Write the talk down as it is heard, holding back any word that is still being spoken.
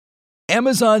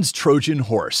Amazon's Trojan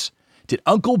horse. Did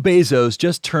Uncle Bezos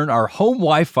just turn our home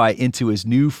Wi-Fi into his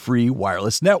new free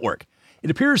wireless network?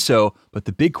 It appears so, but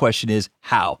the big question is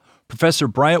how? Professor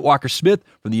Bryant Walker-Smith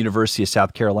from the University of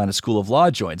South Carolina School of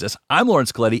Law joins us. I'm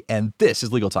Lawrence Coletti, and this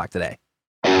is Legal Talk Today.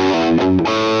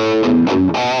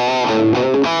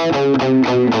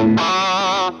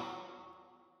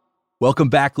 Welcome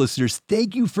back, listeners.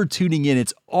 Thank you for tuning in.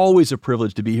 It's always a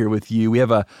privilege to be here with you. We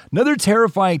have another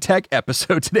terrifying tech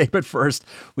episode today, but first,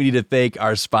 we need to thank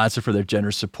our sponsor for their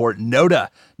generous support,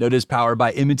 Nota. Nota is powered by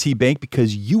M&T Bank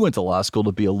because you went to law school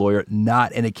to be a lawyer,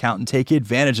 not an accountant. Take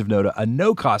advantage of Nota, a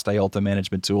no-cost IOLTA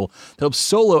management tool that helps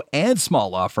solo and small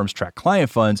law firms track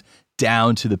client funds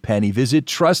down to the penny. Visit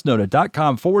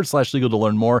trustnota.com/legal to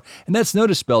learn more. And that's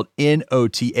Nota spelled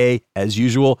N-O-T-A. As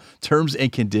usual, terms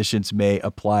and conditions may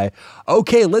apply.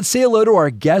 Okay, let's say hello to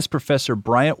our guest, Professor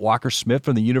Bryant Walker-Smith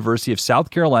from the University of South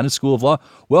Carolina School of Law.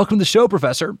 Welcome to the show,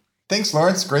 Professor. Thanks,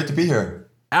 Lawrence. Great to be here.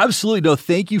 Absolutely. No,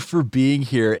 thank you for being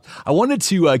here. I wanted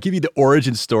to give you the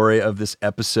origin story of this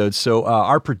episode. So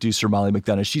our producer, Molly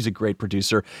McDonough, she's a great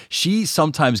producer. She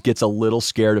sometimes gets a little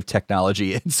scared of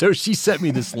technology. And so she sent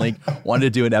me this link, wanted to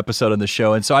do an episode on the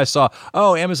show. And so I saw,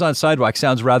 Amazon Sidewalk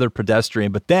sounds rather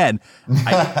pedestrian. But then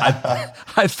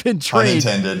I've been trained.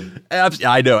 Pun intended.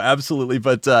 I know, absolutely.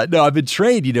 But no, I've been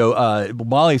trained.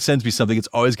 Molly sends me something. It's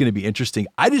always going to be interesting.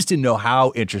 I just didn't know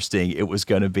how interesting it was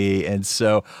going to be. And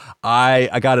so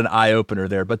I got an eye-opener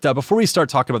there. But before we start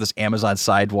talking about this Amazon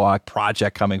Sidewalk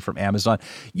project coming from Amazon,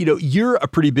 you're a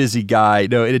pretty busy guy.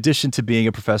 In addition to being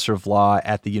a professor of law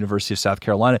at the University of South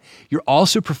Carolina, you're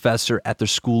also a professor at the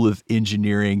School of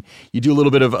Engineering. You do a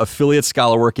little bit of affiliate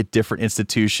scholar work at different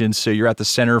institutions. So you're at the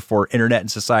Center for Internet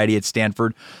and Society at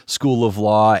Stanford School of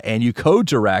Law, and you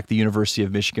co-direct the University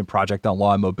of Michigan Project on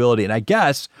Law and Mobility. And I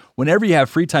guess whenever you have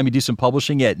free time, you do some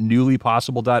publishing at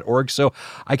newlypossible.org. So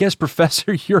I guess,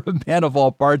 Professor, you're a man of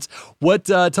all parts.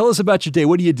 Tell us about your day.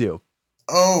 What do you do?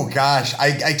 Oh, gosh.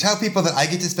 I tell people that I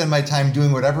get to spend my time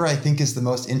doing whatever I think is the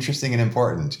most interesting and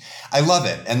important. I love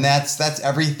it. And that's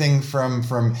everything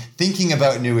from thinking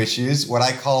about new issues, what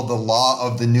I call the law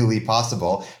of the newly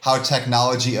possible, how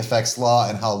technology affects law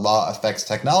and how law affects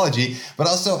technology, but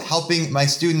also helping my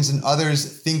students and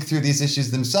others think through these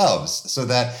issues themselves so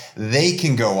that they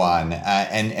can go on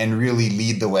and really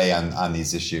lead the way on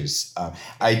these issues.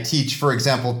 I teach, for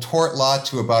example, tort law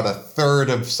to about a third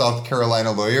of South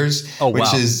Carolina lawyers.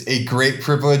 Which is a great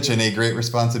privilege and a great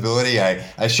responsibility.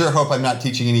 I sure hope I'm not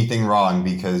teaching anything wrong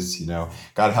because,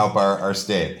 God help our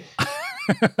state.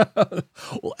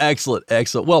 Well, excellent.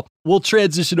 Well, we'll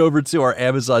transition over to our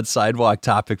Amazon Sidewalk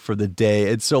topic for the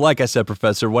day. And so, like I said,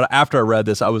 Professor, after I read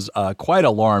this, I was quite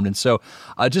alarmed. And so,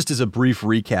 just as a brief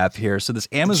recap here, so this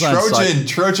Amazon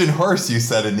Trojan horse, you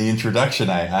said in the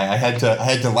introduction. I had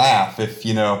to laugh.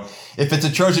 If it's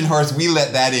a Trojan horse, we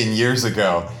let that in years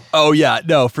ago. Oh, yeah,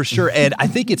 no, for sure. And I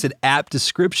think it's an apt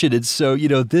description. And so,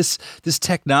 this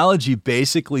technology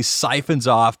basically siphons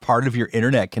off part of your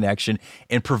internet connection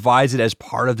and provides it as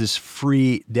part of this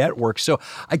free network. So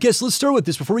I guess let's start with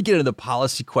this. Before we get into the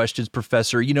policy questions,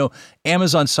 Professor,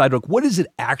 Amazon Sidewalk, what is it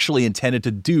actually intended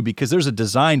to do? Because there's a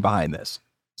design behind this.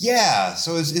 Yeah,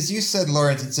 so as you said,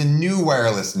 Lawrence, it's a new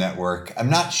wireless network. I'm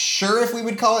not sure if we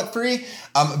would call it free,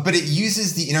 but it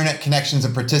uses the internet connections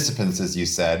of participants, as you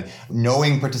said,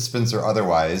 knowing participants or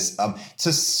otherwise,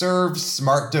 to serve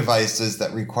smart devices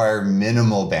that require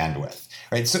minimal bandwidth.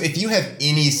 Right. So if you have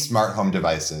any smart home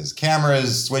devices,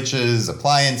 cameras, switches,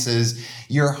 appliances,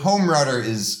 your home router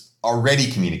is already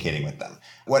communicating with them.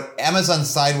 What Amazon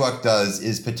Sidewalk does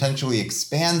is potentially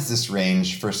expands this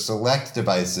range for select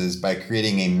devices by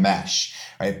creating a mesh,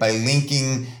 right? By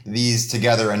linking these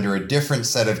together under a different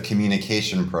set of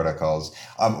communication protocols.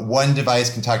 One device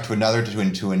can talk to another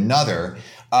to another.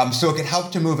 So it can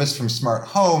help to move us from smart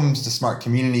homes to smart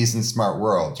communities and smart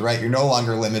worlds, right? You're no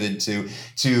longer limited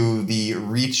to the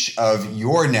reach of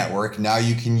your network. Now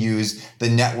you can use the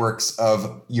networks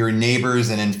of your neighbors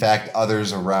and, in fact,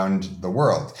 others around the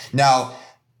world. Now,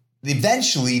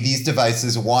 eventually, these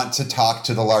devices want to talk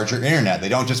to the larger internet. They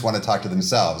don't just want to talk to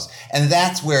themselves. And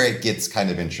that's where it gets kind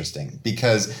of interesting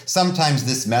because sometimes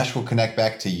this mesh will connect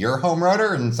back to your home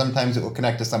router and sometimes it will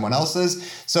connect to someone else's.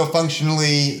 So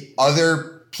functionally,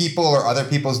 other people or other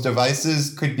people's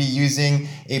devices could be using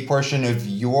a portion of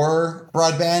your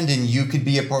broadband and you could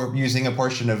be using a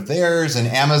portion of theirs, and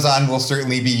Amazon will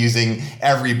certainly be using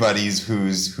everybody's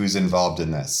who's involved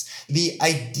in this. The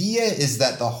idea is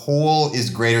that the whole is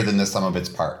greater than the sum of its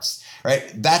parts.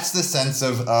 Right? That's the sense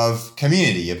of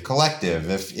community, of collective.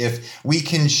 If we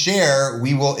can share,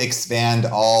 we will expand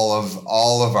all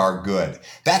of our good.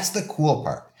 That's the cool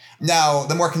part. Now,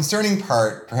 the more concerning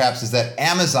part, perhaps, is that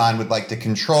Amazon would like to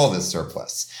control this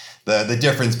surplus, the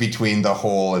difference between the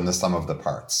whole and the sum of the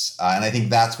parts. And I think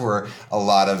that's where a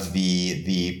lot of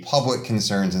the public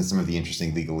concerns and some of the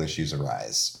interesting legal issues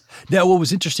arise. Now, what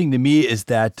was interesting to me is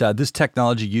that this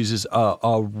technology uses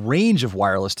a range of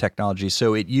wireless technology.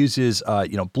 So it uses,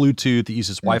 Bluetooth, it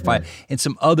uses Wi-Fi, and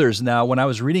some others. Now, when I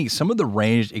was reading, some of the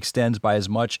range extends by as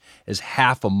much as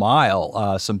half a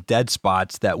mile. Some dead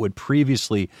spots that would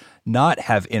previously not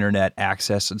have internet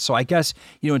access. And so I guess,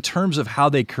 in terms of how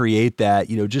they create that,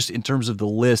 just in terms of the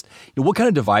list, what kind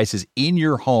of devices in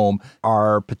your home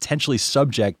are potentially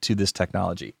subject to this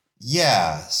technology?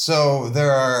 Yeah, so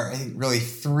there are, I think, really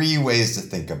three ways to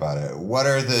think about it. What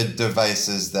are the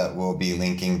devices that will be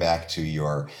linking back to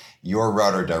your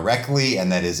router directly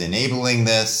and that is enabling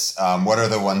this? What are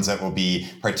the ones that will be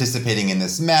participating in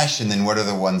this mesh? And then what are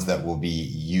the ones that will be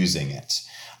using it?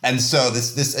 And so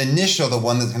this initial, the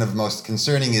one that's kind of most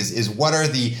concerning is what are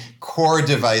the core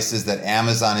devices that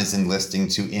Amazon is enlisting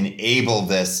to enable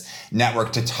this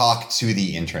network to talk to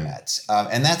the internet?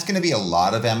 And that's going to be a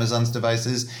lot of Amazon's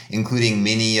devices, including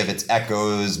many of its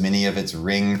Echoes, many of its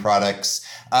Ring products,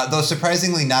 though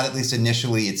surprisingly not, at least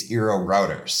initially, its Eero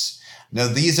routers. Now,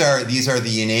 these are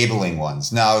the enabling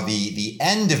ones. Now, the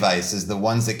end devices, the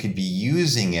ones that could be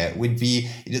using it, would be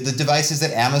the devices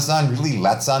that Amazon really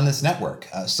lets on this network.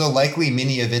 So likely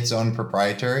many of its own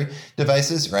proprietary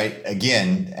devices, right?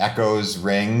 Again, Echoes,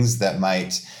 Rings that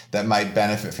might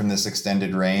benefit from this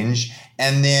extended range.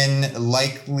 And then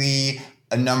likely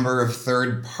a number of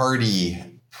third-party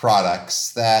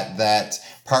products that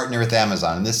partner with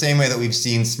Amazon in the same way that we've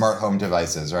seen smart home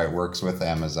devices, right? Works with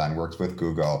Amazon, works with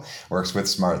Google, works with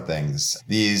SmartThings.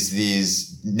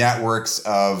 These networks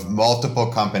of multiple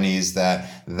companies that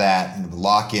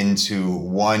lock into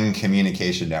one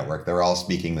communication network. They're all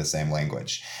speaking the same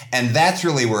language. And that's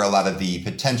really where a lot of the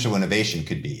potential innovation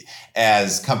could be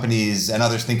as companies and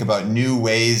others think about new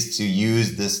ways to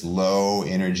use this low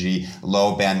energy,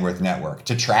 low bandwidth network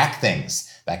to track things.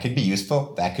 That could be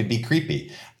useful. That could be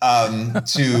creepy.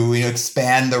 To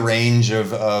expand the range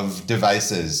of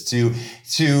devices,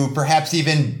 to perhaps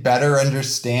even better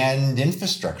understand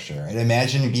infrastructure. And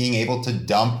imagine being able to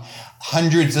dump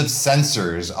hundreds of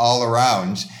sensors all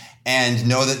around and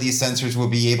know that these sensors will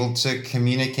be able to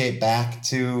communicate back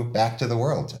to the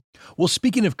world. Well,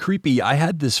 speaking of creepy, I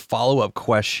had this follow-up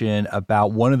question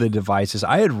about one of the devices.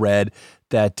 I had read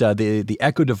that the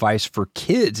Echo device for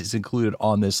kids is included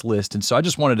on this list. And so I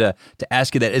just wanted to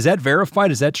ask you that. Is that verified?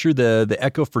 Is that true? The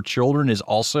Echo for children is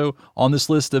also on this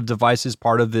list of devices,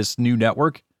 part of this new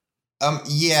network?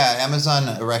 Yeah,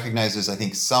 Amazon recognizes, I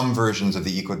think, some versions of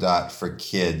the Echo Dot for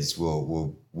kids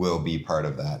will be part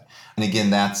of that. And again,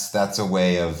 that's a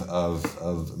way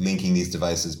of linking these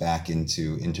devices back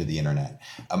into the internet.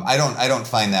 I don't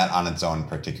find that on its own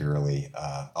particularly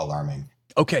alarming.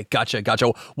 Okay, gotcha.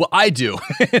 Well, I do.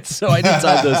 So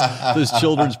anytime those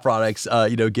children's products,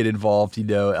 get involved,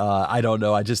 I don't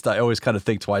know. I always kind of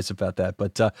think twice about that.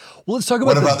 But let's talk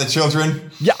about what about the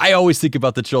children? Yeah, I always think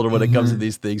about the children when it comes to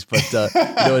these things. But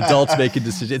adults making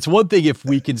decisions. It's one thing if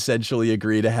we consensually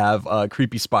agree to have a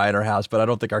creepy spy in our house, but I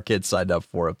don't think our kids signed up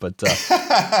for it. But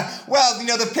well,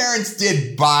 the parents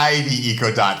did buy the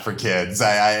Echo Dot for kids.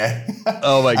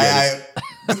 Oh my goodness.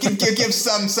 Give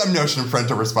some notion of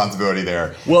parental responsibility there.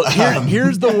 Well,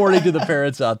 here's the warning to the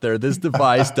parents out there. This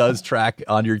device does track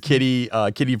on your kitty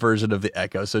version of the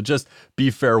Echo, so just be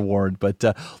fair warned. But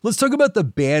let's talk about the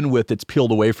bandwidth that's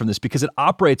peeled away from this, because it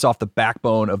operates off the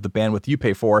backbone of the bandwidth you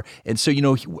pay for. And so,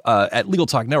 at Legal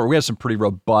Talk Network, we have some pretty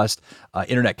robust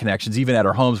internet connections. Even at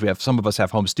our homes, some of us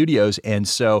have home studios, and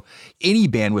so any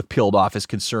bandwidth peeled off is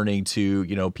concerning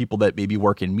to people that maybe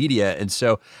work in media. And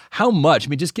so, how much?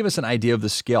 Just give us an idea of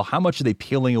the scale. How much are they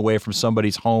peeling away from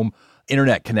somebody's home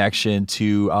internet connection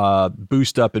to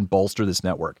boost up and bolster this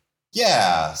network?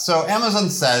 Yeah, so Amazon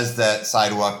says that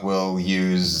Sidewalk will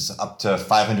use up to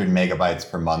 500 megabytes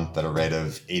per month at a rate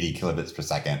of 80 kilobits per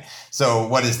second. So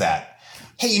what is that?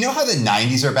 Hey, you know how the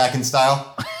 90s are back in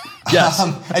style? Yes.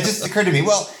 It just occurred to me.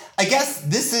 Well, I guess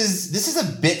this is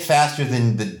a bit faster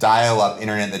than the dial-up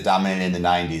internet that dominated in the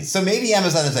 90s. So maybe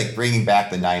Amazon is bringing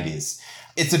back the 90s.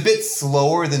 It's a bit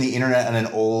slower than the internet on an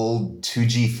old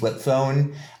 2G flip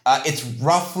phone. It's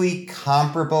roughly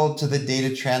comparable to the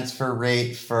data transfer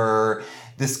rate for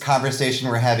this conversation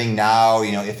we're having now,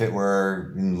 if it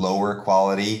were in lower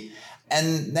quality.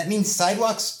 And that means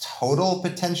Sidewalk's total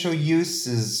potential use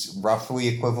is roughly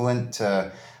equivalent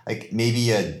to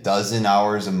maybe a dozen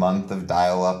hours a month of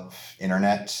dial-up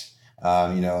internet.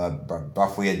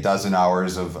 Roughly a dozen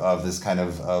hours of this kind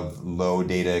of low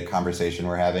data conversation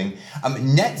we're having.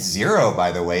 Net Zero,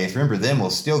 by the way, if you remember them, will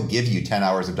still give you 10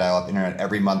 hours of dial-up internet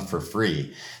every month for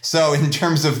free. So in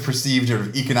terms of perceived or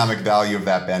economic value of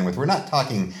that bandwidth, we're not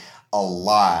talking a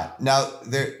lot. Now,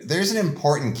 there's an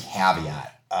important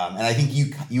caveat, and I think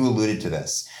you alluded to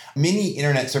this. Many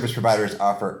internet service providers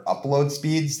offer upload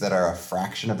speeds that are a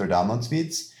fraction of their download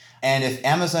speeds. And if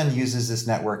Amazon uses this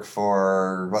network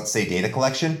for, let's say, data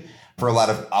collection, for a lot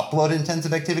of upload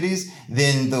intensive activities,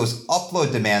 then those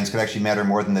upload demands could actually matter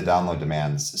more than the download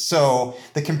demands. So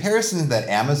the comparison that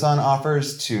Amazon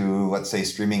offers to, let's say,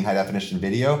 streaming high definition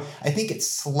video, I think it's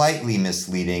slightly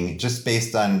misleading just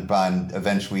based on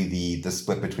eventually the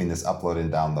split between this upload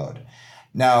and download.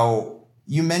 Now,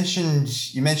 you mentioned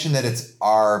that it's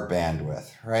our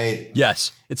bandwidth, right?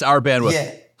 Yes, it's our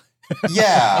bandwidth.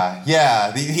 Yeah.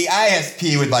 The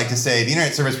ISP would like to say, the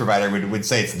internet service provider would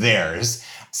say it's theirs.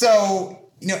 So,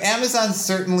 Amazon's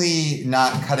certainly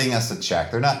not cutting us a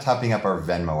check. They're not topping up our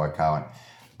Venmo account.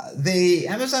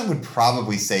 Amazon would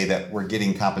probably say that we're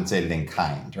getting compensated in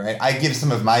kind, right? I give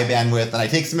some of my bandwidth and I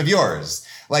take some of yours,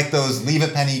 like those leave a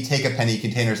penny, take a penny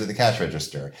containers at the cash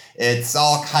register. It's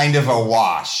all kind of a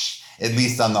wash, at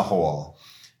least on the whole.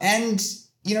 And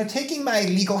taking my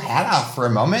legal hat off for a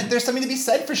moment, there's something to be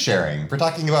said for sharing. We're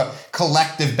talking about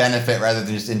collective benefit rather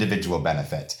than just individual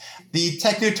benefit. The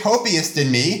technotopiast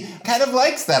in me kind of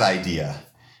likes that idea.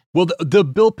 Well, the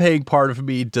bill paying part of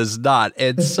me does not.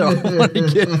 And so I want to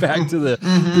get back to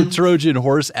the Trojan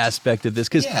horse aspect of this,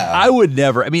 because I would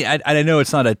never, I know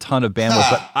it's not a ton of bandwidth,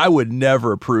 but I would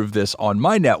never approve this on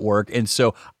my network. And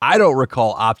so I don't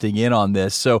recall opting in on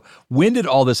this. So when did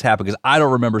all this happen? Because I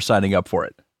don't remember signing up for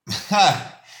it.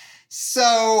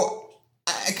 So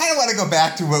I kind of want to go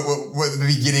back to what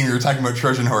the beginning we were talking about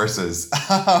Trojan horses.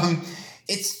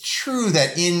 It's true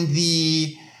that in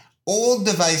the old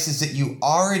devices that you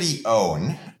already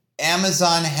own,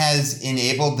 Amazon has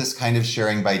enabled this kind of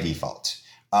sharing by default.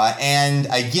 And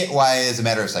I get why, as a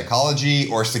matter of psychology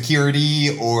or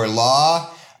security or law,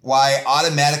 why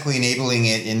automatically enabling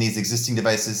it in these existing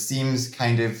devices seems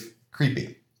kind of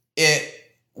creepy. It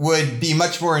would be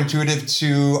much more intuitive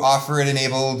to offer it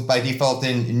enabled by default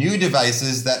in new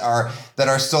devices that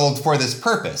are sold for this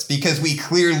purpose, because we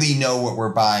clearly know what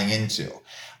we're buying into.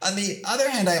 On the other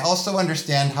hand, I also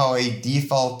understand how a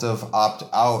default of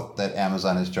opt-out that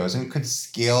Amazon has chosen could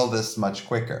scale this much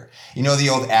quicker. The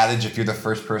old adage, if you're the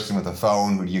first person with a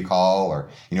phone, who do you call?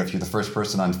 Or, if you're the first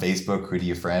person on Facebook, who do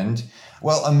you friend?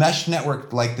 Well, a mesh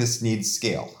network like this needs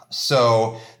scale.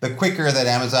 So the quicker that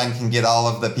Amazon can get all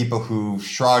of the people who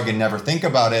shrug and never think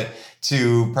about it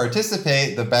to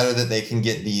participate, the better that they can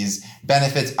get these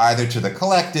benefits either to the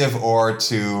collective or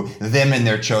to them and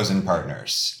their chosen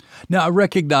partners. Now, I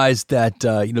recognize that,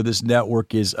 this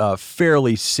network is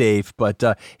fairly safe, but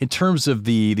in terms of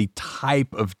the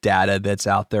type of data that's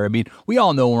out there, we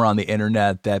all know we're on the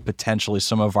internet that potentially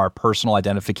some of our personal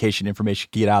identification information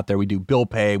can get out there. We do bill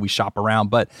pay, we shop around,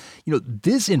 but,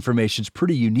 this information is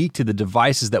pretty unique to the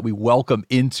devices that we welcome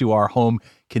into our home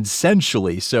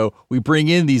consensually. So we bring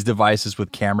in these devices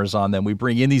with cameras on them. We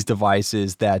bring in these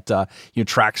devices that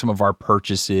track some of our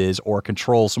purchases or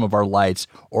control some of our lights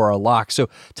or our locks. So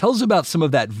tell us about some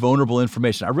of that vulnerable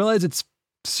information. I realize it's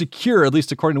secure, at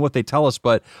least according to what they tell us,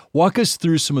 but walk us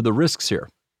through some of the risks here.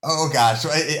 Oh gosh,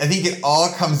 I think it all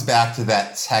comes back to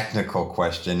that technical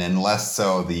question and less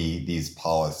so these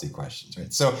policy questions,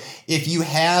 right? So if you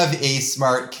have a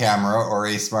smart camera or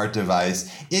a smart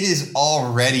device, it is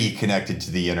already connected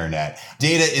to the internet.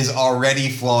 Data is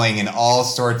already flowing in all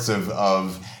sorts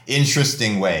of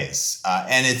interesting ways.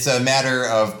 And it's a matter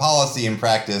of policy and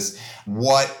practice.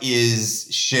 What is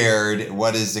shared,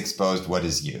 what is exposed, what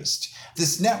is used.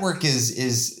 This network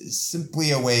is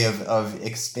simply a way of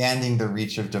expanding the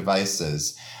reach of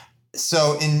devices.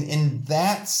 So in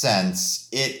that sense,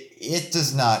 it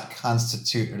does not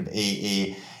constitute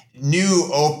a new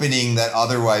opening that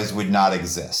otherwise would not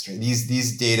exist.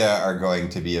 These data are going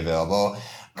to be available.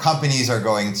 Companies are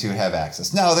going to have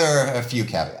access. Now, there are a few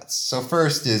caveats. So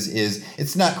first is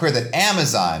it's not clear that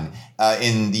Amazon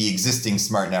in the existing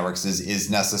smart networks is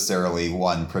necessarily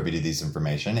one privy to this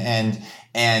information. And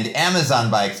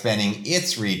Amazon, by expanding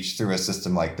its reach through a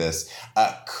system like this,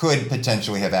 could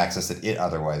potentially have access that it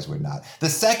otherwise would not. The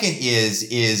second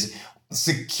is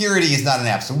security is not an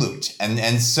absolute.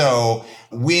 And so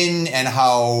when and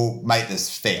how might this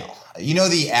fail?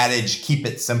 The adage, keep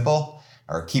it simple,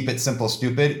 or keep it simple,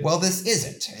 stupid. Well, this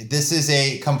isn't. This is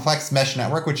a complex mesh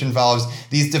network, which involves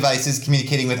these devices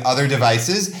communicating with other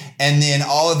devices, and then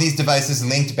all of these devices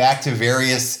linked back to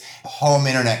various home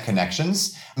internet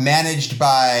connections managed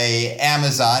by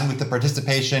Amazon with the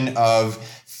participation of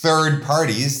third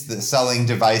parties that selling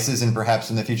devices and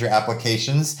perhaps in the future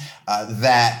applications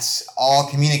that all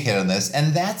communicate on this.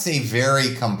 And that's a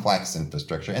very complex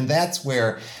infrastructure. And that's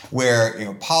where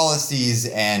policies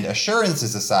and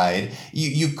assurances aside,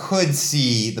 you could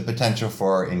see the potential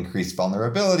for increased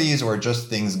vulnerabilities or just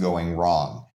things going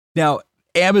wrong. Now,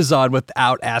 Amazon,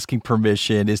 without asking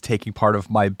permission, is taking part of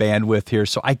my bandwidth here.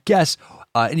 So I guess,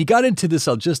 and you got into this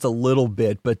just a little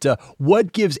bit, but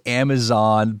what gives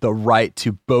Amazon the right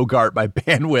to bogart my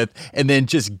bandwidth and then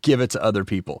just give it to other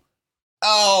people?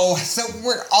 Oh, so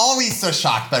we're always so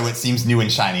shocked by what seems new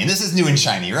and shiny. And this is new and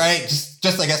shiny, right?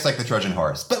 Just I guess like the Trojan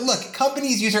horse. But look,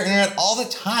 companies use our internet all the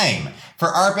time for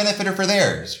our benefit or for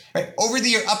theirs, right?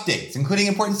 Over-the-air updates, including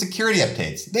important security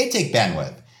updates, they take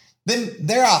bandwidth. Then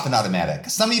they're often automatic.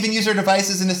 Some even use their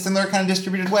devices in a similar kind of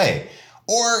distributed way.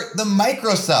 Or the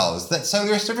microcells that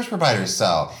cellular service providers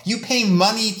sell. You pay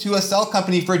money to a cell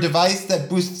company for a device that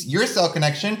boosts your cell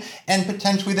connection and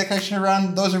potentially the connection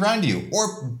around those around you.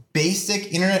 Or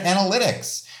basic internet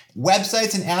analytics.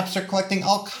 Websites and apps are collecting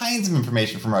all kinds of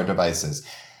information from our devices.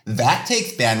 That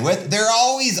takes bandwidth. They're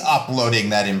always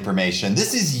uploading that information.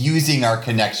 This is using our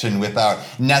connection without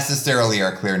necessarily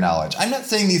our clear knowledge. I'm not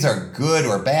saying these are good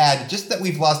or bad, just that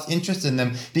we've lost interest in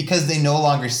them because they no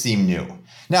longer seem new.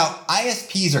 Now,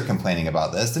 ISPs are complaining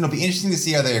about this, and it'll be interesting to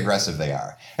see how aggressive they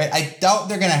are. Right? I doubt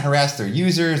they're going to harass their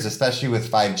users, especially with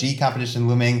 5G competition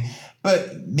looming,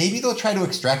 but maybe they'll try to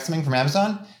extract something from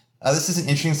Amazon. This is an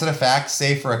interesting set of facts,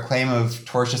 say for a claim of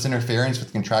tortious interference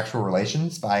with contractual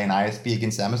relations by an ISP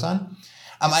against Amazon.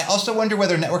 I also wonder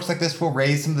whether networks like this will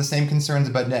raise some of the same concerns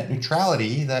about net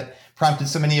neutrality that prompted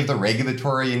so many of the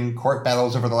regulatory and court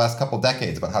battles over the last couple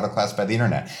decades about how to classify the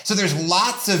internet. So there's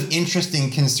lots of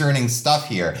interesting, concerning stuff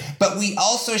here, but we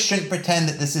also shouldn't pretend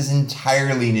that this is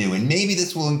entirely new. And maybe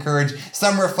this will encourage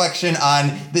some reflection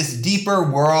on this deeper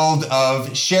world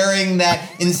of sharing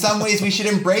that in some ways we should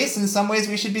embrace, in some ways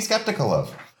we should be skeptical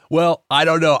of. Well, I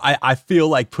don't know. I feel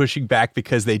like pushing back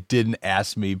because they didn't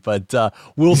ask me, but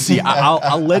we'll see.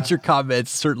 I'll let your comments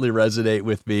certainly resonate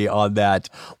with me on that.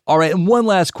 All right. And one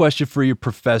last question for you,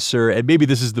 Professor, and maybe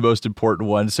this is the most important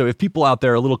one. So if people out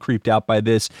there are a little creeped out by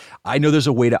this, I know there's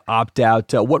a way to opt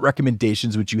out. What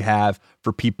recommendations would you have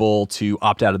for people to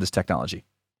opt out of this technology?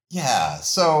 Yeah.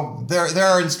 So there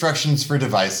are instructions for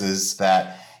devices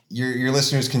that your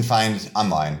listeners can find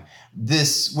online.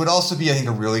 This would also be, I think,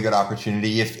 a really good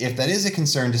opportunity, if that is a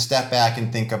concern, to step back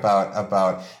and think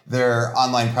about their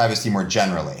online privacy more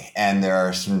generally. And there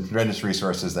are some tremendous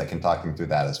resources that can talk them through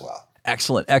that as well.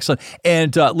 Excellent. Excellent.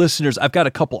 And listeners, I've got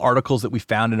a couple articles that we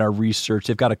found in our research.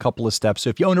 They've got a couple of steps. So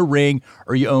if you own a Ring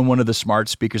or you own one of the smart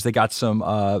speakers, they got some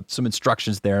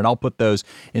instructions there, and I'll put those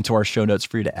into our show notes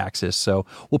for you to access. So,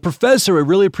 well, Professor, I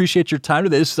really appreciate your time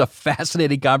today. This is a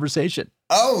fascinating conversation.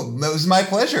 Oh, it was my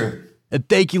pleasure. And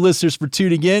thank you, listeners, for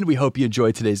tuning in. We hope you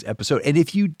enjoyed today's episode. And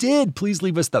if you did, please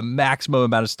leave us the maximum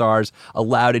amount of stars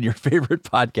allowed in your favorite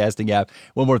podcasting app.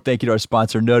 One more thank you to our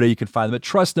sponsor, Nota. You can find them at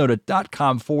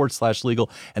trustnota.com/legal.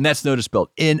 And that's Nota spelled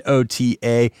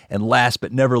Nota. And last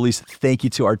but never least, thank you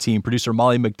to our team, producer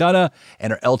Molly McDonough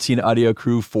and our LTN audio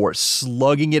crew for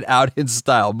slugging it out in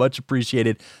style. Much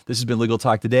appreciated. This has been Legal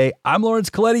Talk Today. I'm Lawrence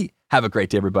Coletti. Have a great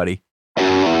day, everybody.